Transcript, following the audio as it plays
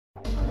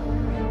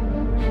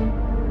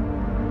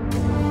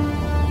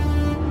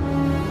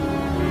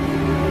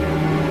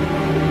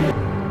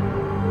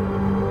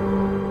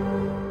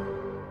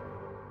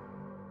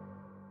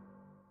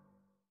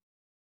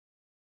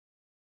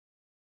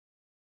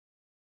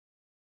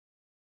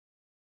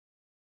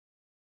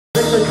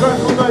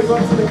joyful noise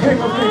unto the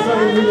King of Kings,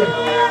 hallelujah.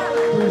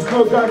 There is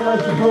no God like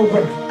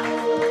Jehovah.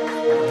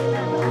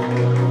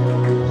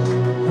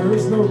 There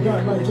is no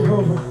God like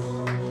Jehovah.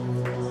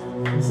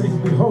 He says,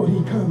 behold,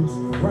 he comes,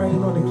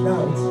 riding on the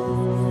clouds,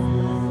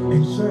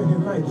 and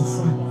shining like the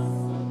sun.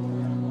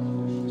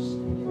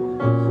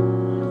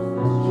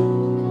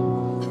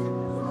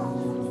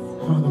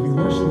 Father, we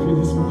worship you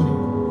this morning.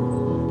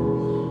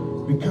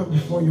 We come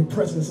before your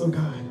presence, oh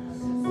God.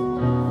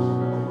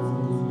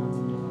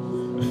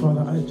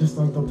 Father, I just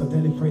like Dr.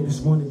 Daly prayed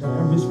this morning that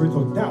every spirit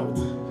of doubt,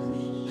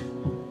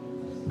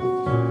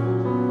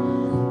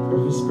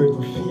 every spirit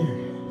of fear,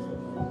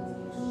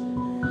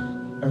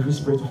 every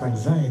spirit of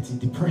anxiety,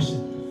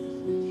 depression,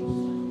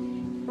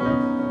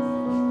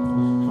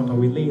 Father,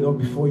 we lay it all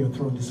before your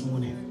throne this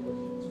morning.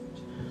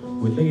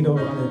 We lay it all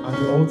at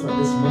the altar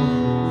this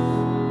morning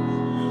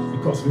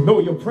because we know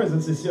your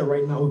presence is here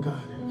right now, oh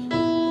God.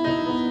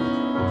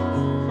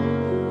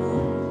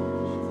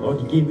 Lord,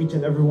 you gave each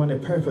and every one a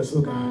purpose,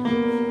 oh God.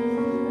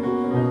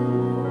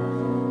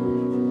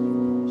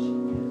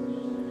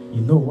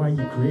 You know why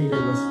you created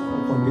us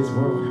upon this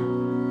world.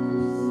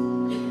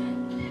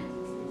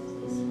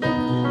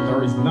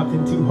 There is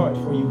nothing too hard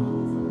for you.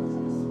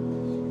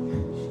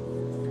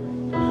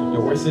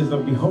 Your word says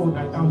that, behold,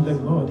 I am the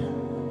Lord,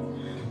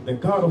 the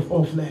God of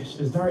all flesh.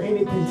 Is there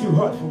anything too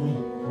hard for me?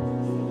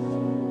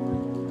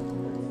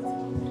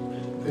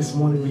 This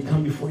morning we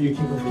come before you,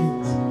 King of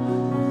Kings.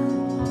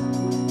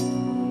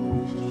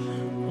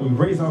 We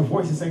raise our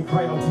voices and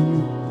cry out to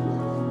you.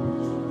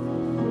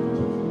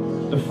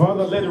 The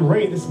Father, let it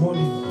rain this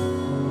morning.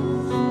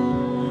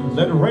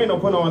 Let it rain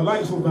upon our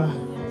lives, oh God.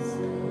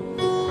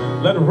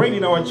 Let it rain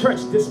in our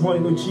church this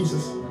morning, oh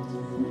Jesus.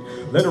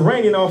 Let it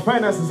rain in our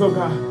finances, oh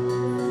God.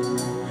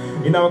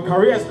 In our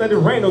careers, let it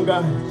rain, oh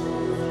God.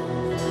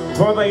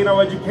 Father, in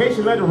our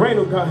education, let it rain,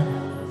 oh God.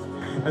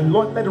 And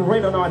Lord, let it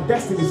rain on our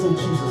destinies, oh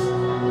Jesus.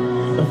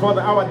 The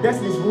Father, our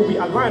destinies will be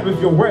aligned with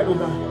your word, oh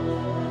God.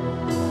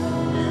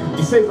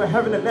 He says that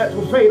heaven and earth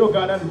will fade, oh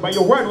God, but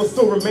your word will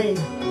still remain.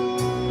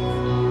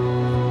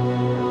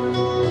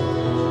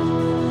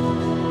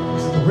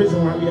 This is the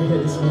reason why we are here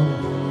this morning.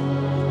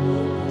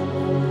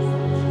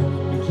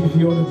 We give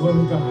you all the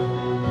glory, God.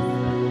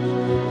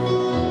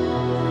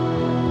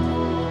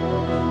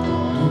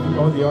 We give you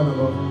all the honor,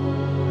 Lord.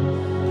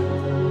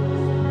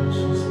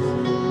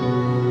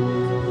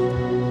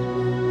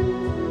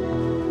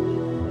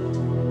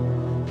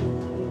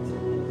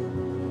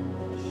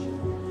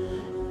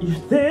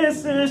 If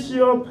this is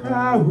your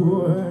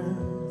power,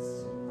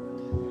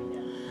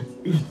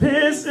 if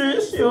this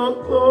is your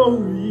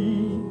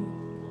glory,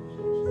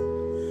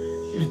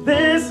 if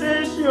this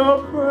is your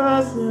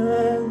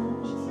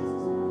presence,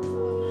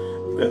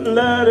 then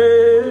let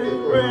it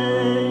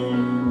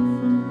rain.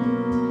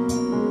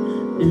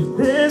 If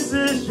this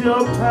is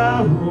your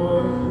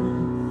power,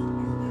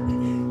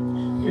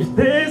 if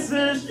this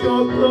is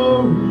your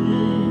glory,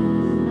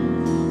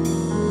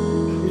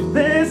 if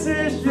this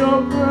is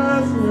your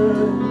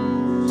presence,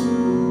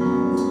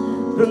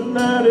 then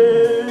let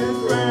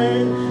it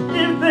rain.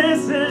 If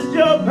this is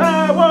your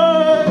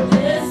power,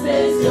 this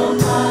is your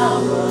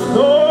power.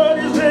 Lord,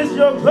 this is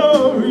your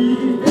glory,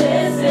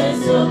 This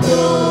is your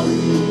glory.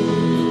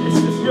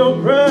 this is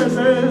your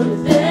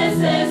presence, This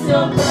is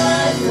your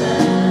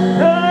presence.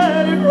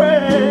 let it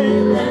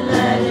rain. Then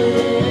let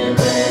it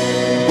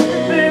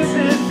rain. This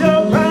is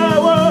your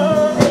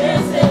power,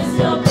 This is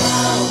your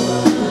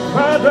power.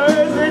 Father,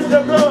 this is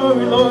your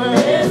glory, Lord.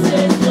 This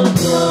is your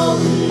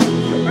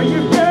glory. Are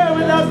you here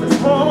with us this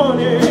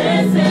morning?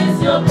 This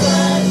is your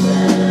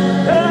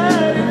presence.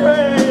 Let it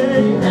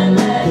rain. Then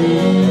let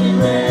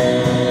it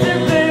rain. If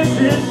this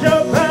is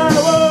your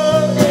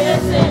power,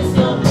 This is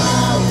your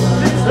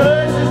power.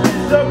 this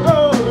is your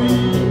glory,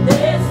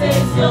 This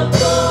is your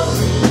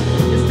glory.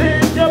 is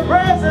this your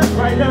presence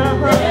right now?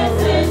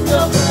 This is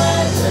your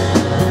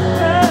presence.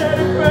 Let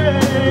it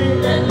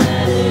rain. Then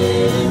let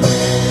it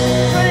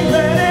rain. Sing,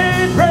 let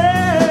it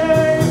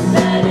rain.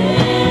 Let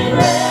it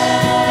rain.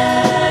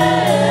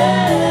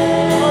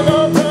 All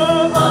over,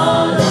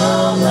 All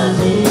over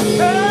me.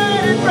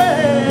 let it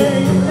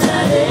rain.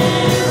 Let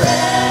it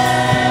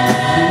rain.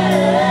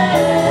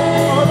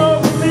 All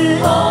over me,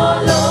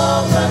 All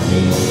over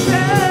me.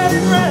 let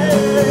it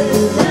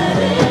rain. Let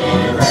it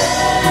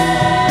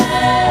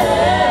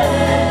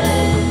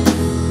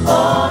rain.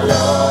 All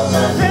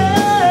over me.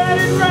 Let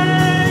it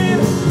rain.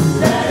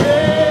 Let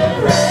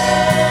it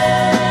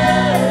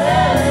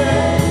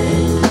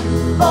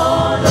rain.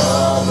 All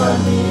over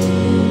me.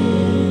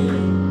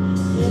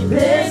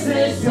 This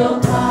is your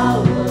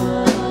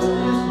power.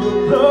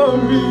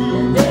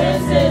 Glory,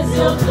 This is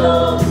your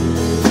glory.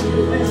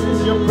 this is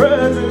your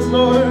presence,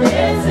 Lord.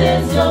 This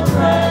is your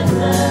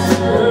presence.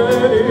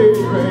 Let it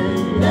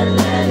rain. Then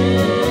let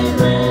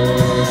it rain.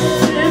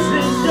 This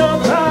is your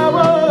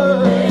power,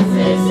 This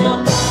is your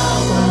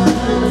power.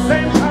 the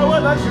same power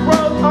that you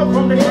rose up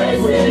from the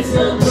grave. This is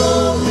your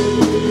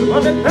glory.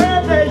 On the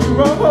third day you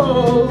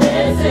rose.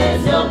 This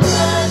is your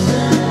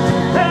presence.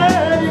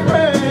 Let it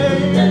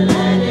rain. Then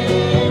let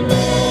it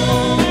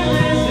rain.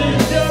 This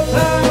is your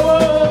power,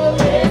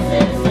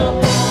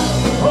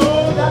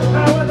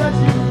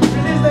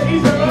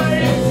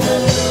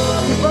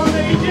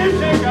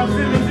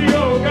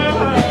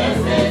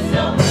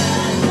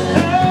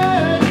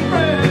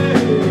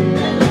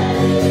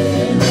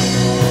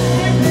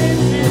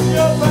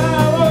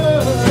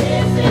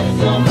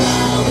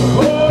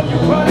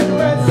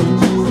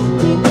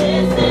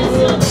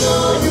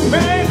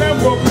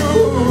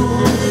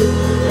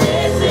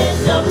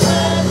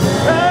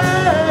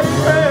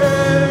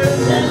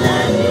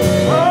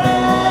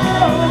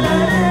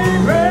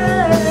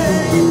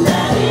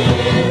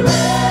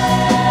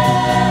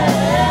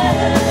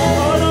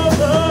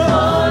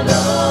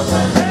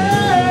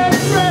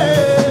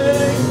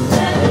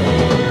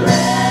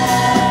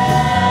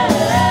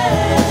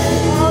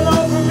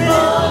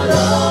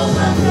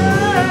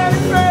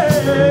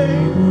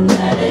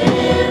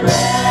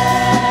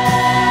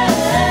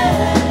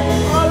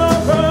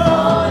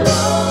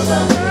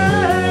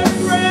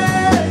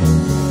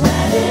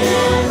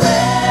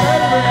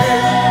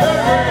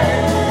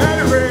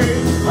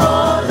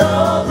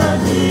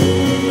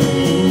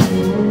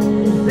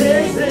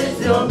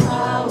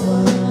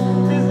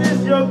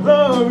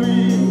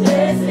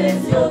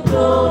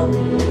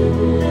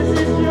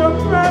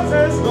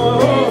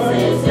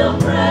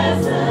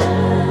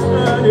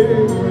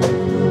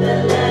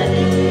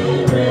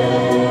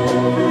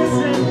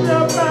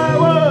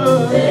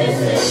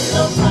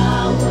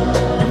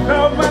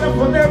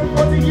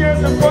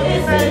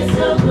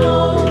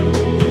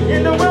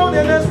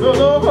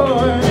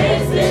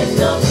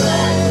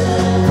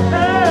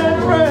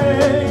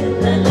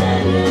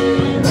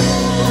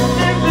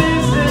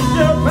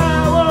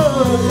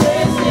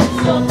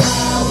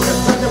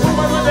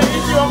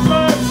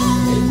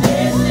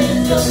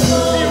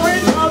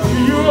 reach out to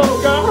you,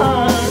 oh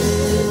God.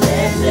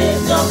 This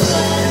is your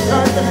presence.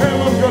 Touch the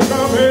hem of your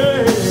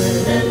garment.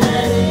 And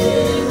let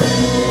it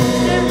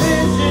rain.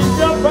 This is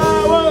your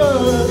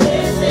power.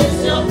 This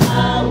is your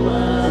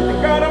power. The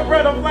God of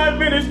Bread of Life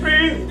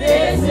Ministries.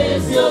 This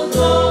is your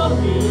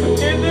glory.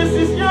 And this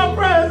is your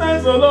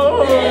presence, oh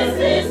Lord.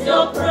 This is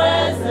your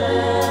presence.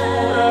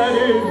 Let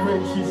it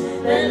rain,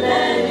 Jesus. And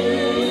let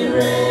it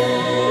rain.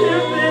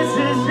 If this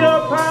is your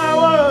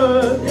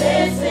power,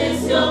 This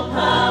is your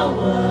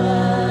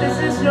power. this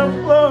is your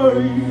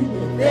glory,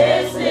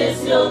 This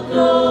is your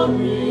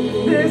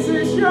glory. this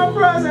is your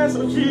presence,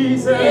 oh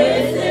Jesus.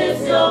 This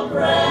is your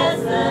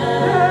presence.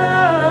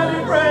 Let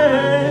it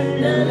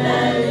rain. And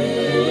let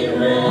it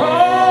rain.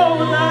 Oh,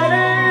 let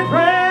it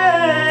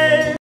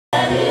rain.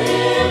 Let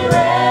it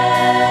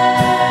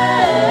rain.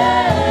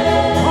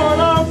 All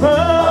over.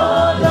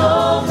 All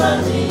over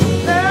me.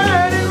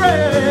 Let it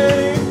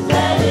rain.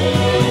 Let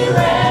it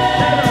rain.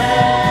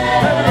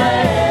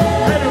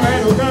 Let it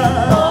rain, oh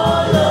God.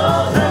 All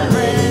over. Let it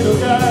rain, oh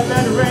God.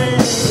 Let it rain.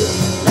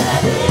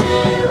 Let it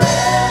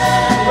rain.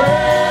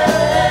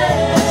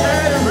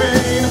 Let it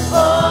rain.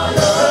 All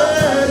over.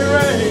 Let it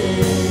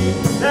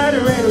rain. Let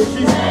it rain, oh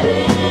Jesus. Let it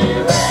rain.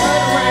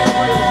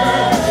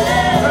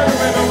 Let it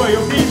rain over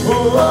your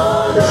people.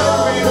 Let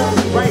it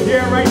rain right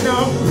here, right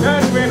now.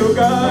 Let it rain, oh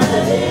God.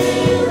 Let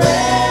it rain.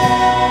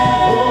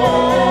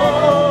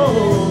 Oh,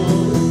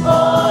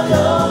 All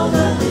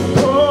over me.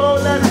 oh,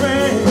 let it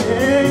rain.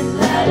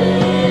 Let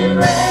it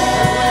rain.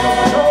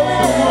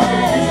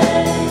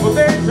 For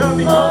there shall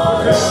be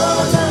comfort.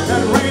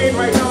 Let it rain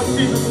right now,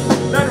 Jesus.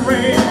 Let it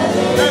rain.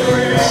 Let it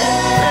rain.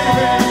 Let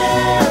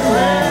it rain.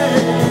 Let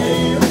it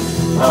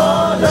rain.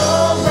 All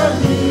over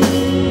me.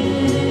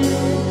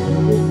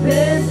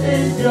 This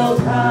is your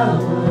power,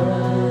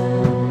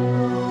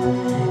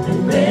 and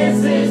this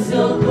is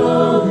your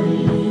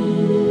glory,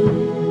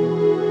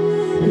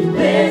 and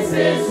this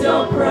is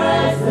your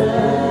presence,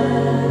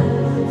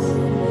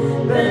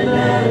 then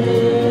let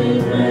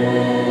it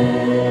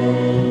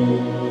rain.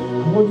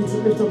 I want you to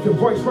lift up your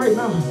voice right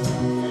now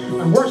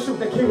and worship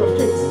the King of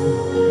Kings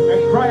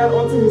and cry out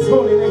unto his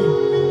holy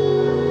name.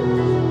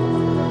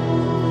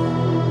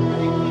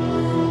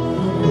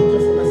 I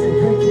just want to say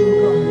thank you, oh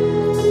God.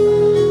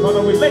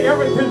 Father, we lay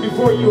everything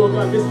before you, oh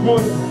God, this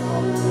morning.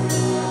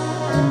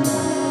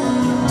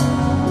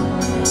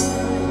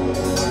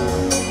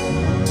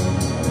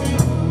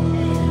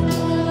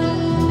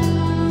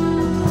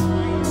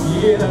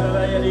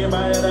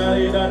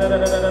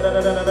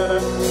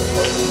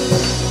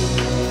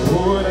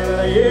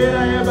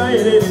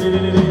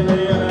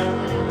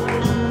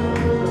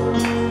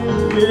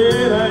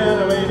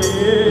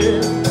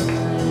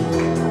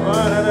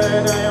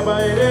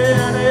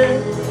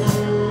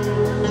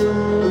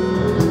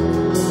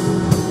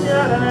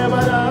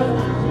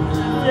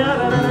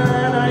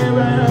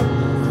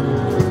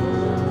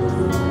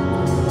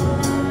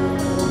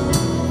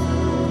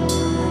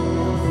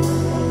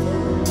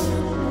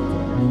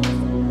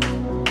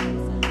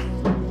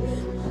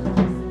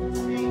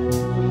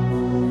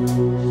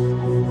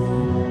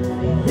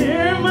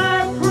 Hear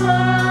my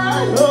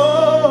cry,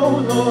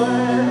 oh Lord.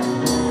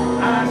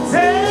 I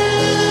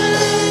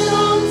take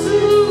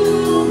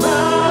unto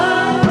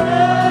my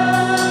breast.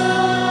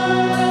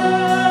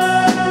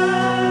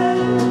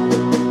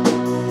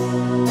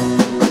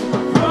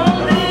 From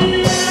the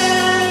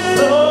ends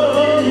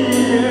of the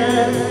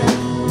earth,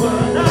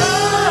 but I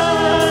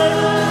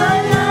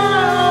cry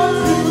out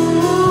to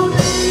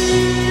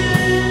thee.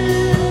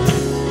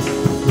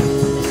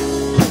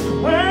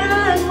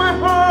 When my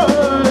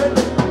heart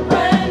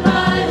When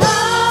my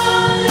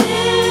heart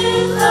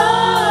is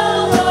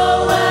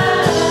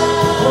overwhelmed,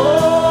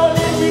 oh,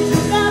 lead me to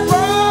that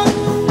rock.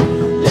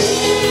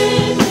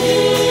 lead me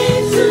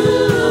to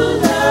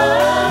the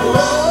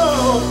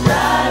road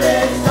that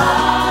is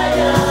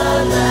higher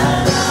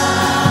than I.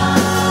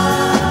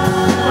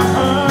 My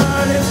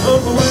heart is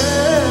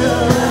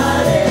overwhelmed.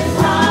 That is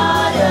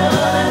higher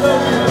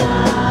than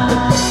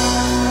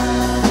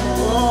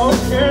Oh,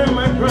 hear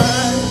my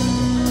cry,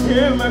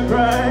 hear my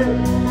cry.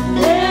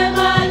 Hear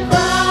my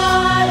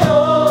cry, oh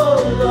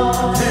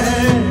Lord.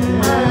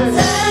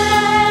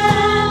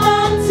 Attend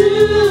unto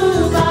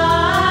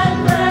my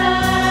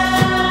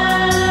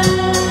prayer.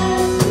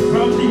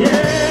 From the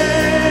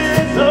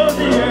ends of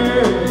the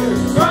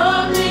earth,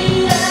 From the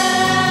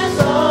ends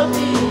of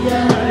the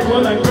earth,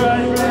 when I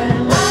cry,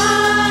 I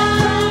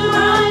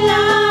cry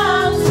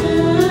out to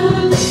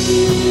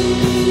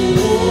thee.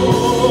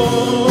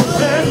 oh,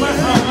 send my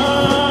heart.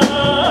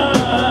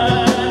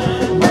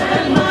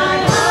 When my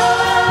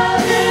heart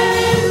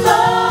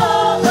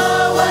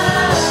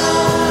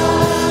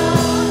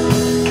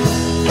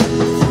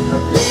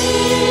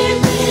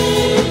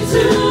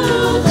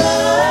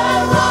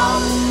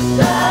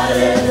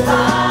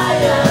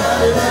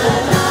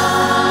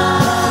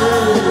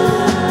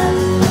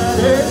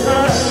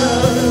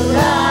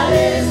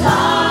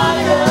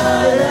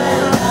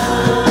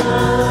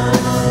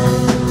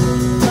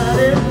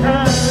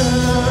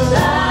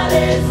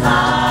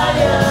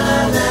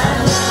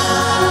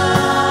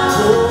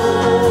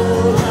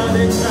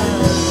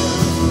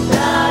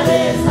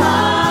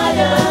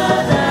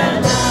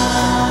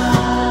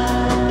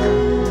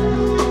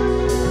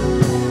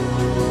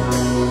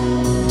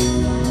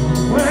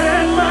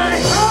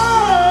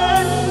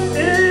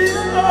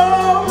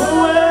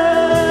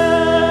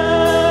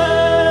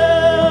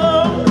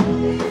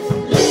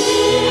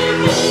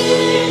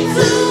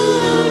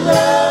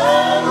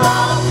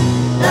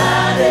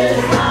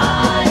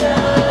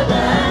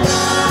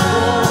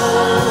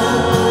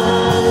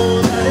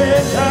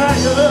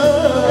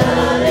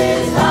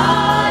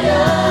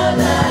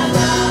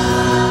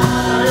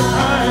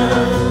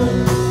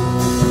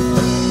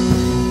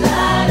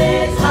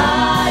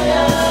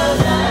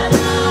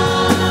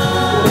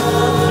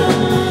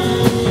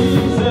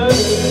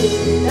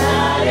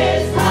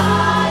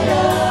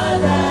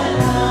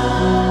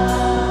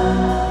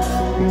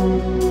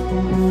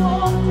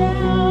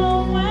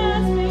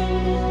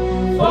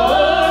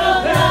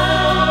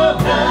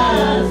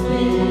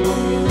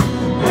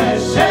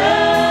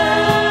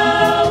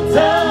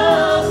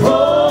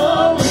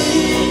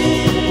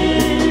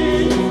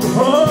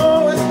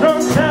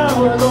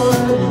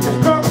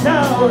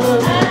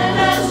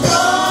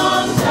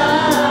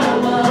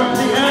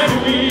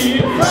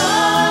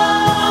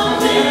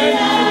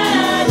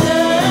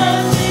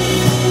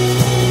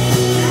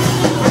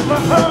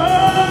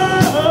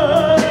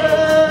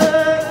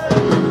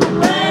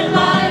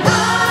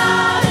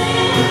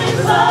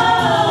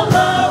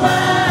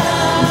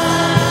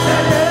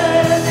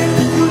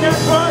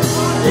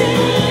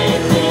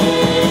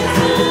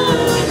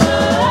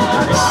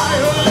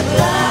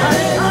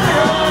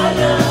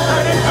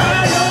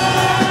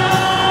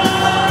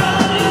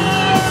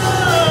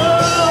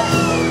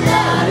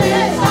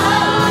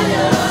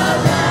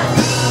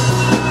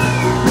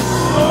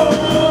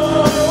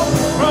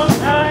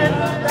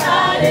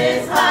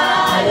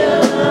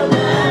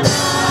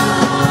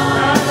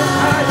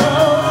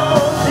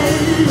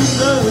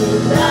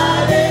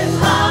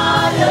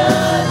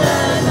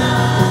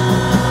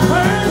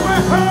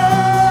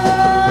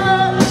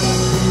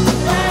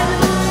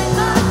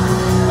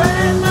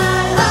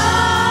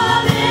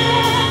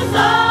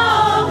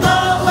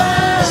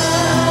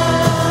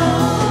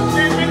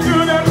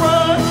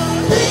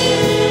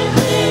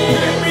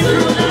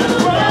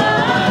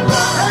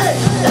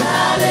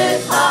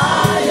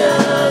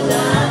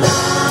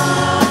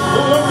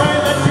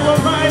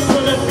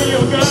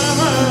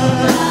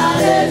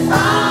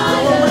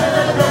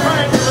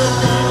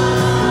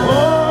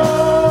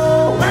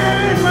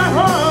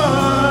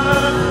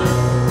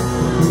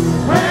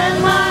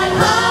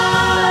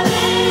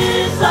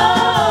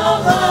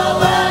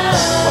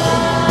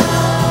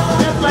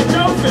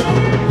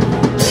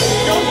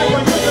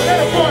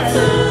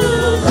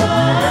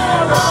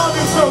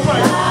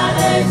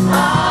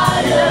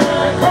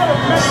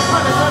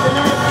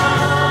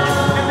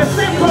The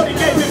same code he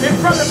gave him, his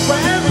brothers were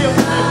envious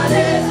of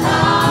him.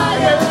 And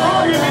they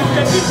threw him into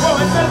the deep hole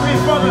and said to his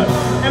brother,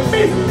 and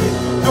beast,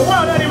 a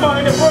wild animal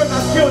in the forest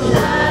has killed him.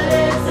 The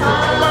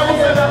Bible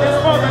said that his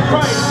father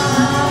cried.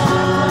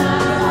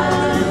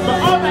 But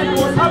all that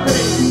was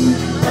happening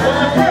was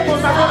the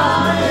purpose that God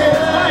has made in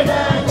his life.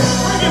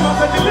 Bring him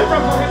as a deliverer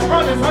for his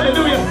brothers.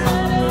 Hallelujah.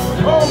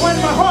 Oh, when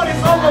my heart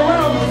is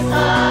overwhelmed,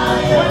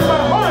 when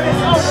my heart is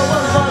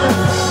overwhelmed, Father,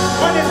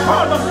 when his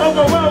heart was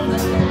overwhelmed,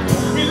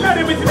 he led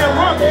him into the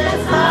rock that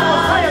was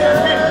higher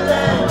than him.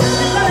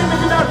 He led him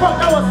into that rock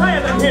that was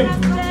higher than him.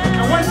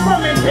 And when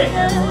famine hit,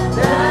 his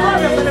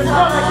brothers and his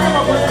father came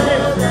up with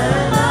him.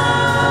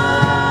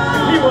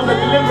 And he was the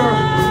deliverer,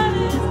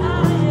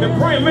 the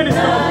prime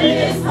minister of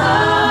Egypt.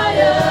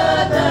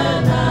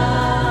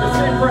 The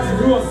same person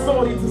who was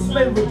sold into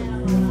slavery.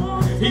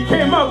 He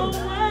came up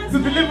to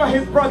deliver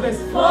his brothers.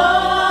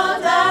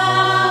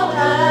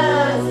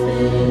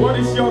 What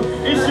is your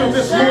issue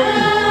this morning?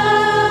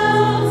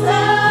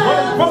 What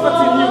is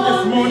bothering you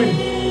this morning?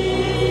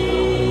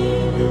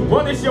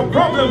 What is your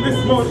problem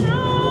this morning? You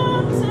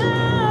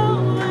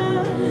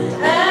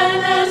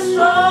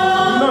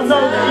don't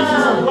know the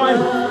issues of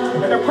life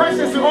and the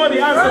questions to all the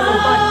answers of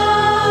life.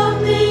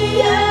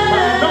 But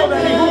I know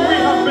that in whom we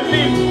have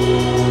believed,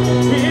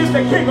 he is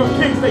the King of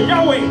Kings, the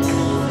Yahweh.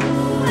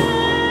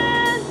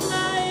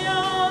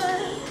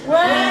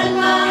 When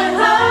my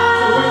heart,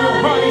 so when your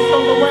heart is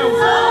overwhelmed,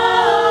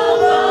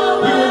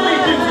 he will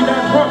lead you to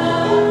that rock.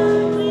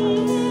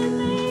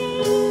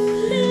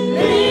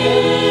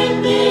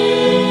 lead me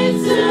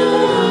to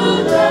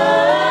the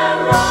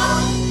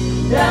rock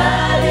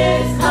that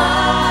is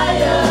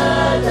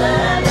higher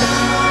than I.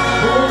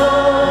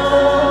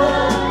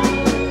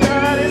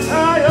 That is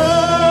higher.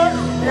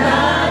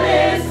 That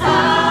is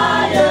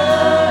higher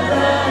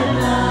than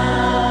I.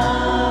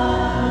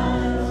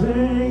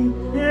 Sing,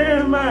 hear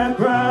my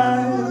cry.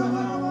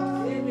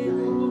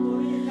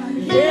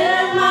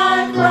 Hear my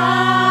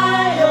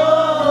cry, oh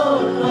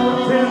Lord.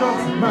 Tend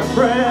unto my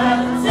prayer.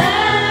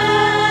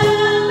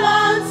 Attend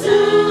unto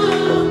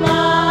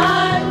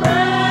my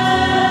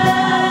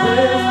prayer.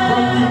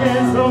 From the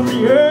ends of the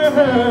earth.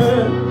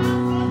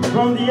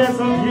 From the ends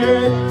of the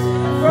earth.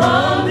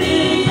 From the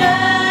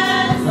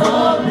ends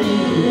of the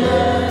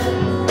earth,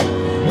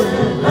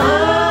 I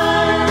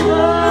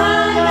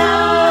cry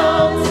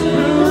out to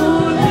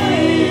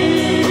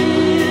thee.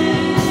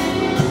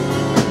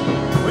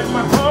 When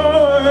my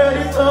heart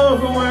is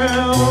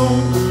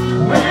overwhelmed.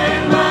 When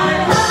my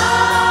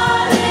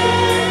heart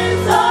is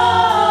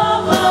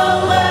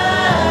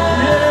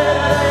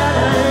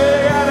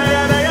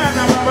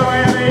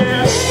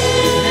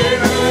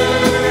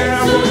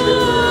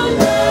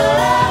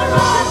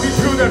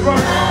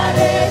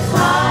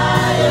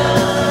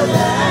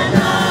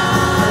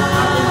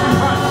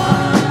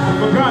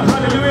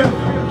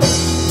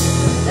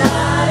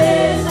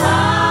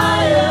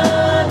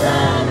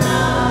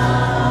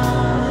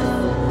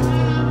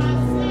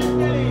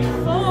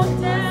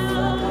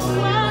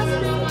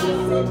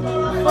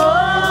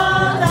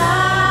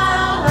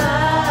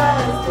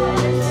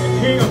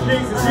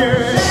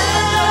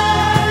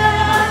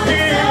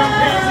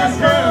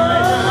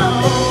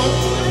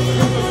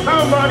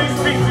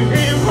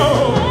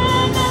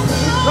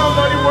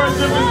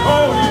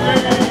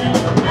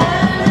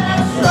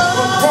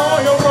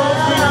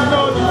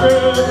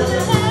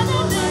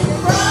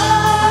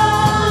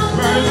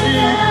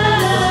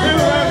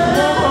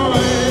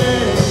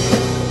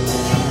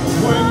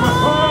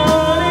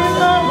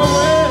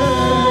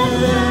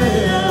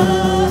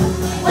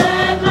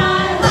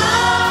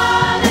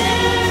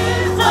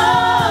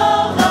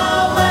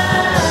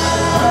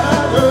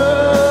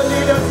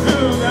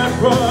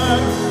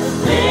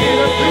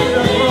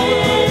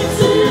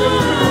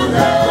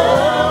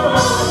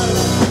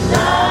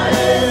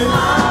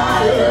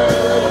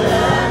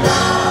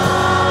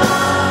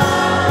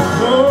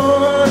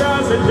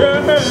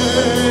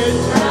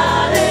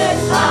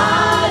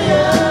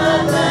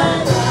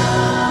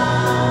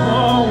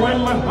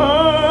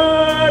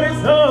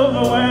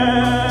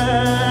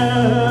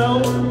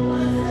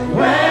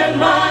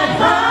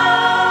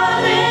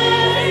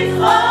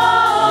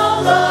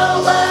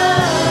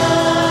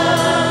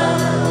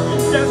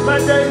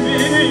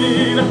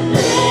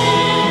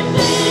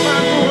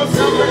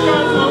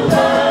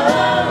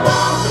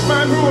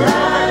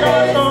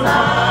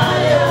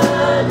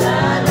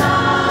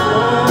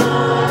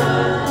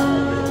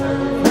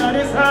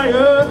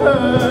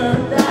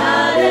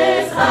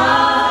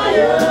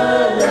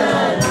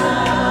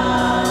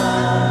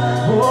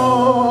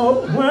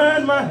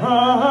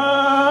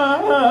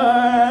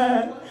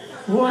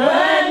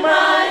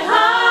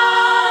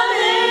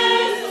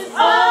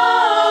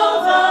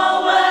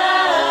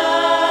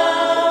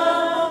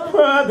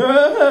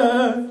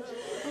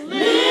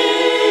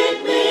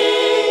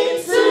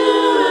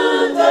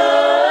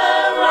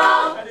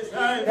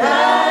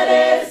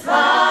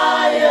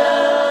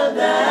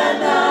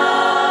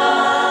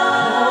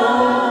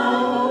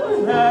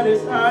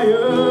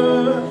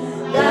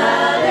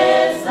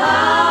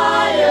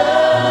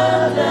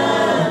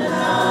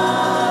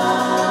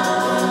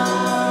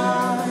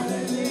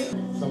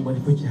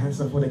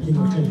for the King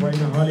of Kings right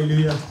now.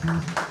 Hallelujah.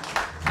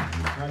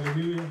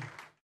 Hallelujah.